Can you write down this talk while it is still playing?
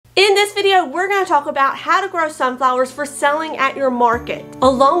In this video, we're going to talk about how to grow sunflowers for selling at your market,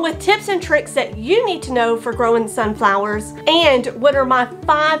 along with tips and tricks that you need to know for growing sunflowers, and what are my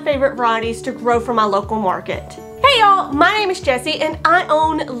 5 favorite varieties to grow for my local market. Hey y'all, my name is Jessie and I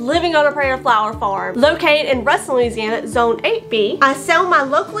own Living on a Prayer Flower Farm, located in Ruston, Louisiana, Zone 8B. I sell my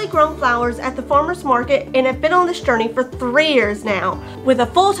locally grown flowers at the farmer's market and have been on this journey for 3 years now. With a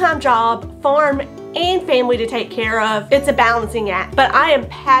full-time job, farm, and family to take care of, it's a balancing act. But I am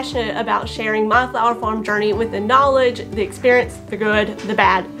passionate about sharing my flower farm journey with the knowledge, the experience, the good, the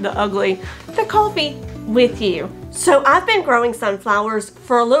bad, the ugly, the coffee with you. So I've been growing sunflowers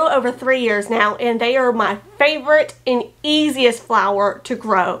for a little over 3 years now, and they are my favorite and easiest flower to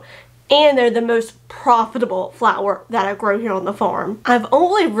grow. And they're the most profitable flower that I grow here on the farm. I've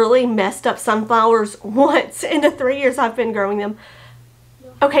only really messed up sunflowers once in the 3 years I've been growing them.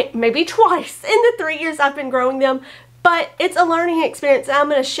 Okay, maybe twice in the 3 years I've been growing them, but it's a learning experience and I'm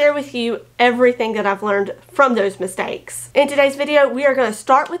going to share with you everything that I've learned from those mistakes. In today's video, we are going to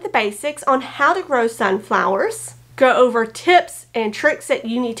start with the basics on how to grow sunflowers, go over tips and tricks that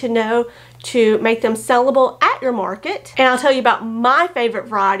you need to know to make them sellable at your market, and I'll tell you about my favorite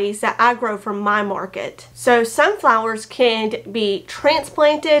varieties that I grow from my market. So sunflowers can be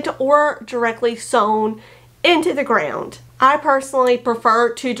transplanted or directly sown into the ground. I personally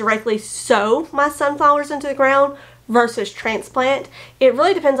prefer to directly sow my sunflowers into the ground versus transplant. It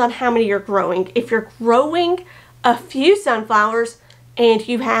really depends on how many you're growing. If you're growing a few sunflowers and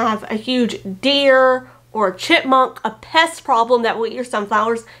you have a huge deer or a chipmunk, a pest problem that will eat your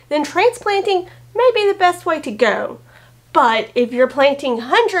sunflowers, then transplanting may be the best way to go. But if you're planting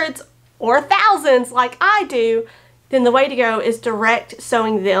hundreds or thousands like I do, then the way to go is direct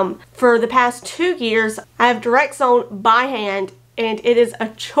sowing them. For the past 2 years, I have direct sown by hand and it is a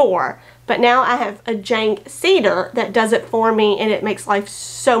chore. But now I have a jank seeder that does it for me and it makes life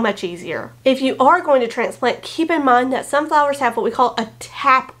so much easier. If you are going to transplant, keep in mind that sunflowers have what we call a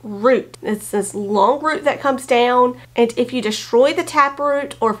tap root. It's this long root that comes down, and if you destroy the tap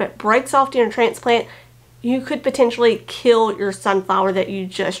root or if it breaks off during transplant, you could potentially kill your sunflower that you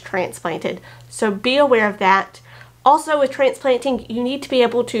just transplanted. So be aware of that. Also, with transplanting, you need to be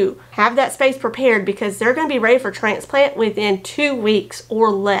able to have that space prepared because they're going to be ready for transplant within 2 weeks or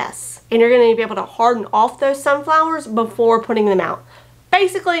less. And you're going to be able to harden off those sunflowers before putting them out.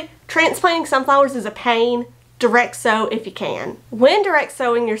 Basically, transplanting sunflowers is a pain. Direct sow if you can. When direct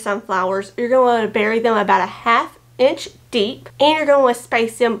sowing your sunflowers, you're going to want to bury them about a ½ inch deep, and you're going to want to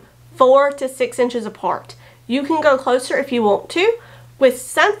space them 4 to 6 inches apart. You can go closer if you want to. With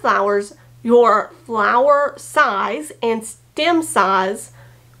sunflowers, your flower size and stem size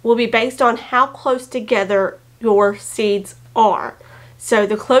will be based on how close together your seeds are. So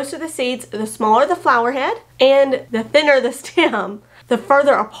the closer the seeds, the smaller the flower head, and the thinner the stem. The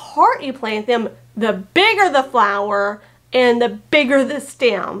further apart you plant them, the bigger the flower and the bigger the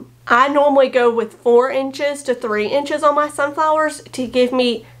stem. I normally go with 4 inches to 3 inches on my sunflowers to give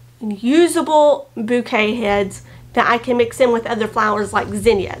me usable bouquet heads that I can mix in with other flowers like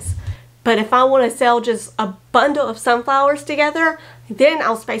zinnias. But if I want to sell just a bundle of sunflowers together, then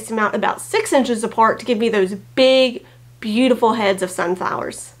I'll space them out about 6 inches apart to give me those big, beautiful heads of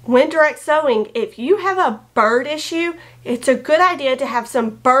sunflowers. When direct sowing, if you have a bird issue, it's a good idea to have some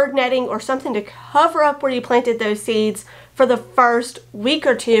bird netting or something to cover up where you planted those seeds for the first week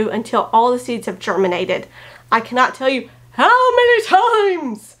or 2 until all the seeds have germinated. I cannot tell you how many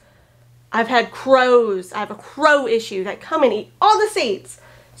times I've had crows. I have a crow issue that come and eat all the seeds.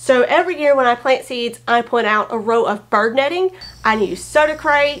 So every year when I plant seeds, I put out a row of bird netting. I use soda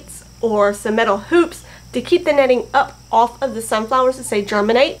crates or some metal hoops to keep the netting up off of the sunflowers as they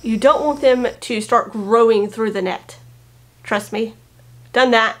germinate. You don't want them to start growing through the net. Trust me,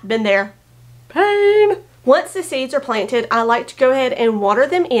 done that, been there. Pain! Once the seeds are planted, I like to go ahead and water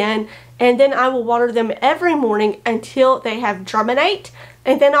them in, and then I will water them every morning until they have germinate,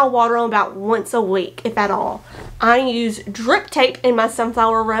 and then I'll water them about once a week, if at all. I use drip tape in my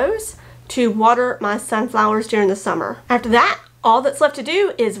sunflower rows to water my sunflowers during the summer. After that, all that's left to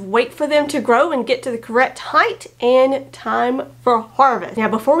do is wait for them to grow and get to the correct height and time for harvest. Now,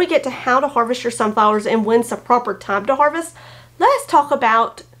 before we get to how to harvest your sunflowers and when's the proper time to harvest, let's talk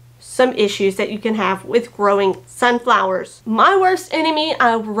about some issues that you can have with growing sunflowers. My worst enemy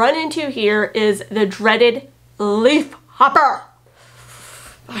I run into here is the dreaded leaf hopper.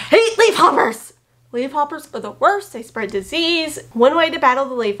 I hate leaf hoppers. Leaf hoppers are the worst. They spread disease. One way to battle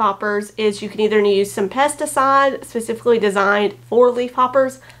the leaf hoppers is you can either use some pesticide specifically designed for leaf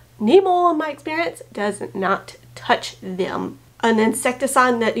hoppers. Neem oil, in my experience, does not touch them. An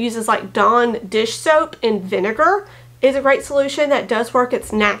insecticide that uses like Dawn dish soap and vinegar is a great solution that does work.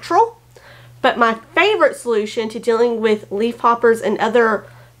 It's natural. But my favorite solution to dealing with leafhoppers and other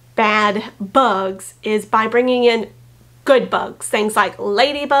bad bugs is by bringing in good bugs. Things like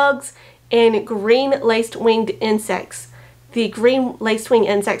ladybugs and green laced-winged insects. The green laced-winged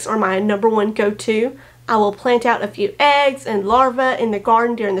insects are my #1 go-to. I will plant out a few eggs and larvae in the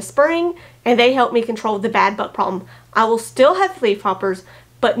garden during the spring, and they help me control the bad bug problem. I will still have leafhoppers,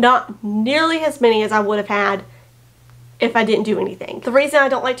 but not nearly as many as I would have had if I didn't do anything. The reason I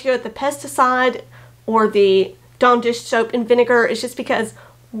don't like to go with the pesticide or the Dawn dish soap and vinegar is just because,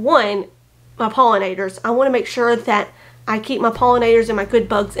 one, my pollinators. I want to make sure that I keep my pollinators and my good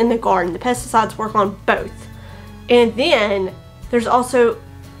bugs in the garden. The pesticides work on both. And then there's also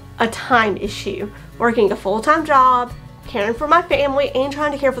a time issue. Working a full-time job, caring for my family, and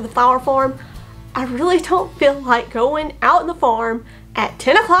trying to care for the flower farm. I really don't feel like going out in the farm at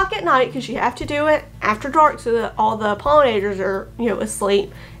 10 o'clock at night, because you have to do it after dark so that all the pollinators are,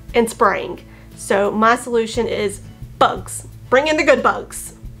 asleep, and spraying. So my solution is bugs. Bring in the good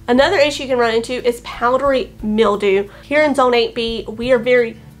bugs. Another issue you can run into is powdery mildew. Here in Zone 8B, we are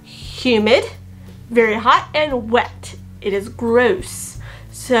very humid, very hot, and wet. It is gross.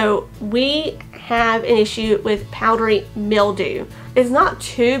 So we have an issue with powdery mildew. It's not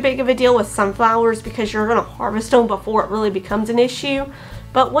too big of a deal with sunflowers because you're going to harvest them before it really becomes an issue.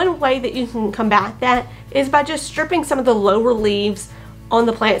 But one way that you can combat that is by just stripping some of the lower leaves on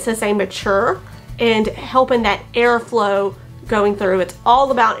the plants as they mature and helping that airflow going through. It's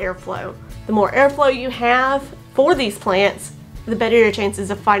all about airflow. The more airflow you have for these plants, the better your chances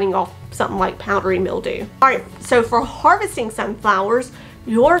of fighting off something like powdery mildew. Alright, so for harvesting sunflowers,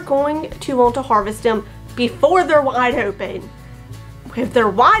 you're going to want to harvest them before they're wide open. If they're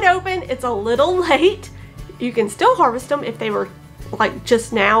wide open, it's a little late. You can still harvest them if they were like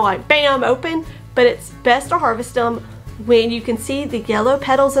just now, like bam, open, but it's best to harvest them when you can see the yellow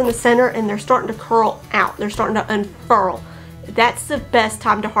petals in the center and they're starting to curl out. They're starting to unfurl. That's the best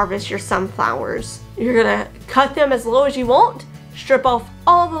time to harvest your sunflowers. You're gonna cut them as low as you want, strip off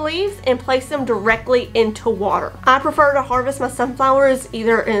all the leaves, and place them directly into water. I prefer to harvest my sunflowers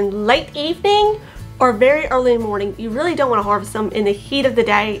either in late evening or very early morning. You really don't want to harvest them in the heat of the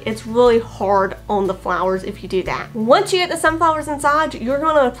day. It's really hard on the flowers if you do that. Once you get the sunflowers inside, you're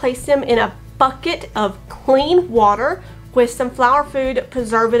going to place them in a bucket of clean water with some flower food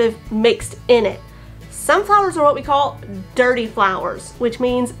preservative mixed in it. Sunflowers are what we call dirty flowers, which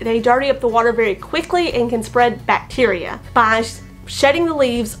means they dirty up the water very quickly and can spread bacteria. By shedding the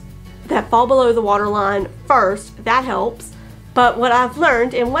leaves that fall below the water line first, that helps. But what I've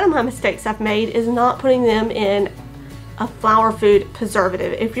learned, and one of my mistakes I've made, is not putting them in a flower food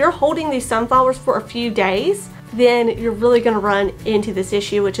preservative. If you're holding these sunflowers for a few days, then you're really going to run into this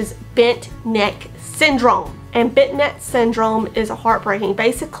issue, which is bent neck syndrome. And bent neck syndrome is heartbreaking.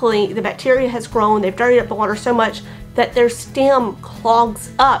 Basically, the bacteria has grown, they've dirtied up the water so much that their stem clogs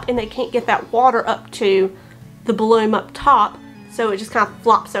up and they can't get that water up to the bloom up top, so it just kind of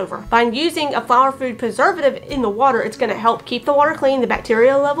flops over. By using a flower food preservative in the water, it's going to help keep the water clean, the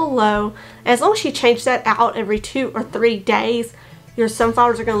bacteria level low. As long as you change that out every 2 or 3 days, your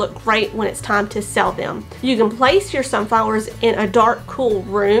sunflowers are going to look great when it's time to sell them. You can place your sunflowers in a dark, cool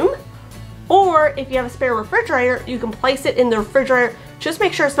room, or if you have a spare refrigerator, you can place it in the refrigerator. Just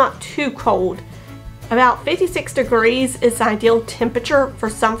make sure it's not too cold. About 56 degrees is the ideal temperature for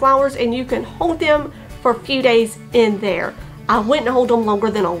sunflowers, and you can hold them for a few days in there. I wouldn't hold them longer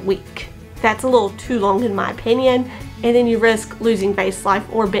than a week. That's a little too long in my opinion, and then you risk losing vase life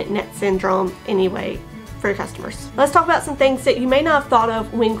or bent neck syndrome anyway for your customers. Let's talk about some things that you may not have thought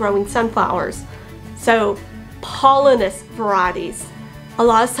of when growing sunflowers. So, pollinous varieties. A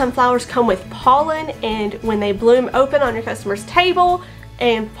lot of sunflowers come with pollen, and when they bloom open on your customer's table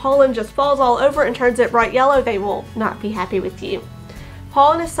and pollen just falls all over and turns it bright yellow, they will not be happy with you.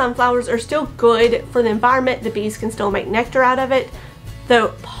 Pollinous sunflowers are still good for the environment. The bees can still make nectar out of it, though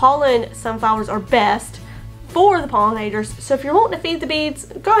pollen sunflowers are best for the pollinators. So if you're wanting to feed the bees,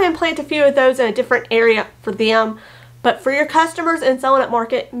 go ahead and plant a few of those in a different area for them. But for your customers and selling at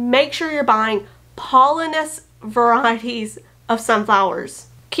market, make sure you're buying pollinous varieties of sunflowers.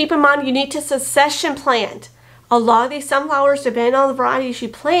 Keep in mind you need to succession plant. A lot of these sunflowers, depending on the varieties you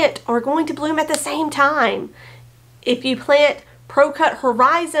plant, are going to bloom at the same time. If you plant Pro-Cut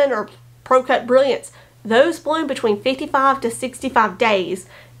Horizon or Pro-Cut Brilliance, those bloom between 55 to 65 days,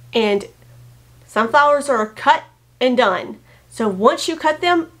 and sunflowers are cut and done. So once you cut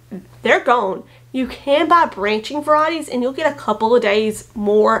them, they're gone. You can buy branching varieties and you'll get a couple of days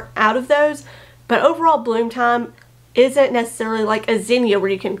more out of those, but overall bloom time isn't necessarily like a zinnia where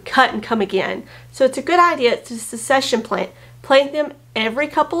you can cut and come again. So it's a good idea to succession plant. Plant them every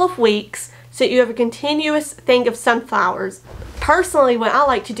couple of weeks so that you have a continuous thing of sunflowers. Personally, what I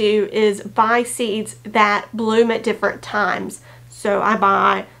like to do is buy seeds that bloom at different times. So I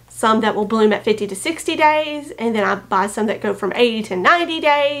buy some that will bloom at 50 to 60 days, and then I buy some that go from 80 to 90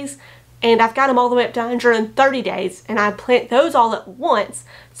 days, and I've got them all the way up to 130 days, and I plant those all at once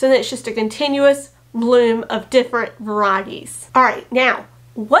so that it's just a continuous bloom of different varieties. Alright, now,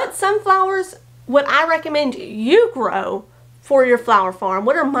 what sunflowers would I recommend you grow for your flower farm?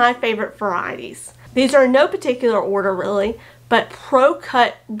 What are my favorite varieties? These are in no particular order really, but Pro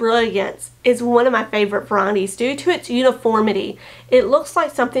Cut Brilliance is one of my favorite varieties due to its uniformity. It looks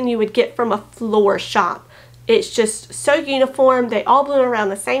like something you would get from a florist shop. It's just so uniform. They all bloom around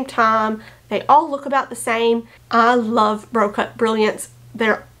the same time. They all look about the same. I love Pro Cut Brilliance.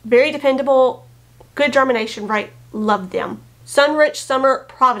 They're very dependable, good germination rate, love them. Sunrich Summer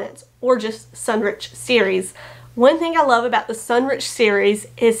Providence, or just Sunrich series. One thing I love about the Sunrich series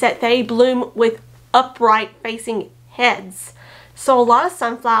is that they bloom with upright facing heads. So a lot of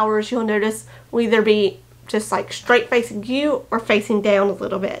sunflowers you'll notice will either be just like straight facing you or facing down a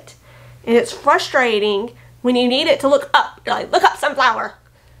little bit. And it's frustrating when you need it to look up. You're like, look up, sunflower.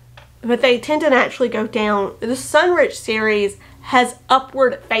 But they tend to naturally go down. The Sunrich series has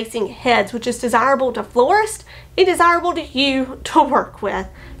upward facing heads, which is desirable to florists and desirable to you to work with.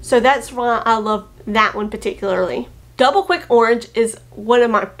 So that's why I love that one particularly. Double Quick Orange is one of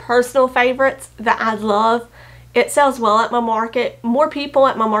my personal favorites that I love. It sells well at my market. More people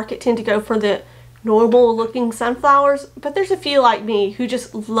at my market tend to go for the normal looking sunflowers, but there's a few like me who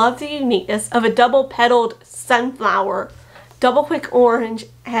just love the uniqueness of a double petaled sunflower. Double Quick Orange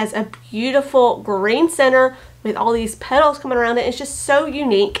has a beautiful green center with all these petals coming around it. It's just so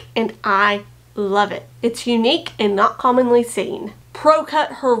unique and I love it. It's unique and not commonly seen. Pro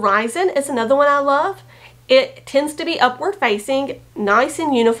Cut Horizon is another one I love. It tends to be upward facing, nice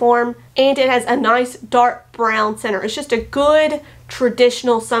and uniform, and it has a nice dark brown center. It's just a good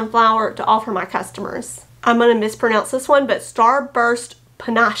traditional sunflower to offer my customers. I'm going to mispronounce this one, but Starburst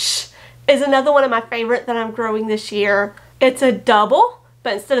Panache is another one of my favorite that I'm growing this year. It's a double,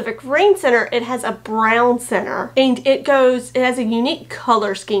 but instead of a green center, it has a brown center, and it has a unique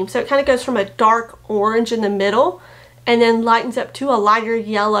color scheme. So it kind of goes from a dark orange in the middle and then lightens up to a lighter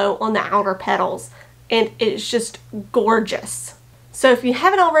yellow on the outer petals. And it's just gorgeous. So if you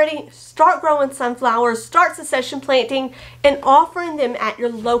haven't already, start growing sunflowers, start succession planting, and offering them at your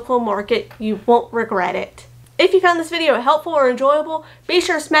local market. You won't regret it. If you found this video helpful or enjoyable, be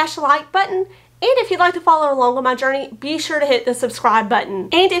sure to smash the like button. And if you'd like to follow along on my journey, be sure to hit the subscribe button.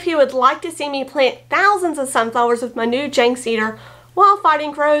 And if you would like to see me plant thousands of sunflowers with my new Jang seeder while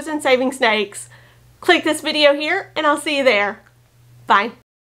fighting crows and saving snakes, click this video here and I'll see you there. Bye.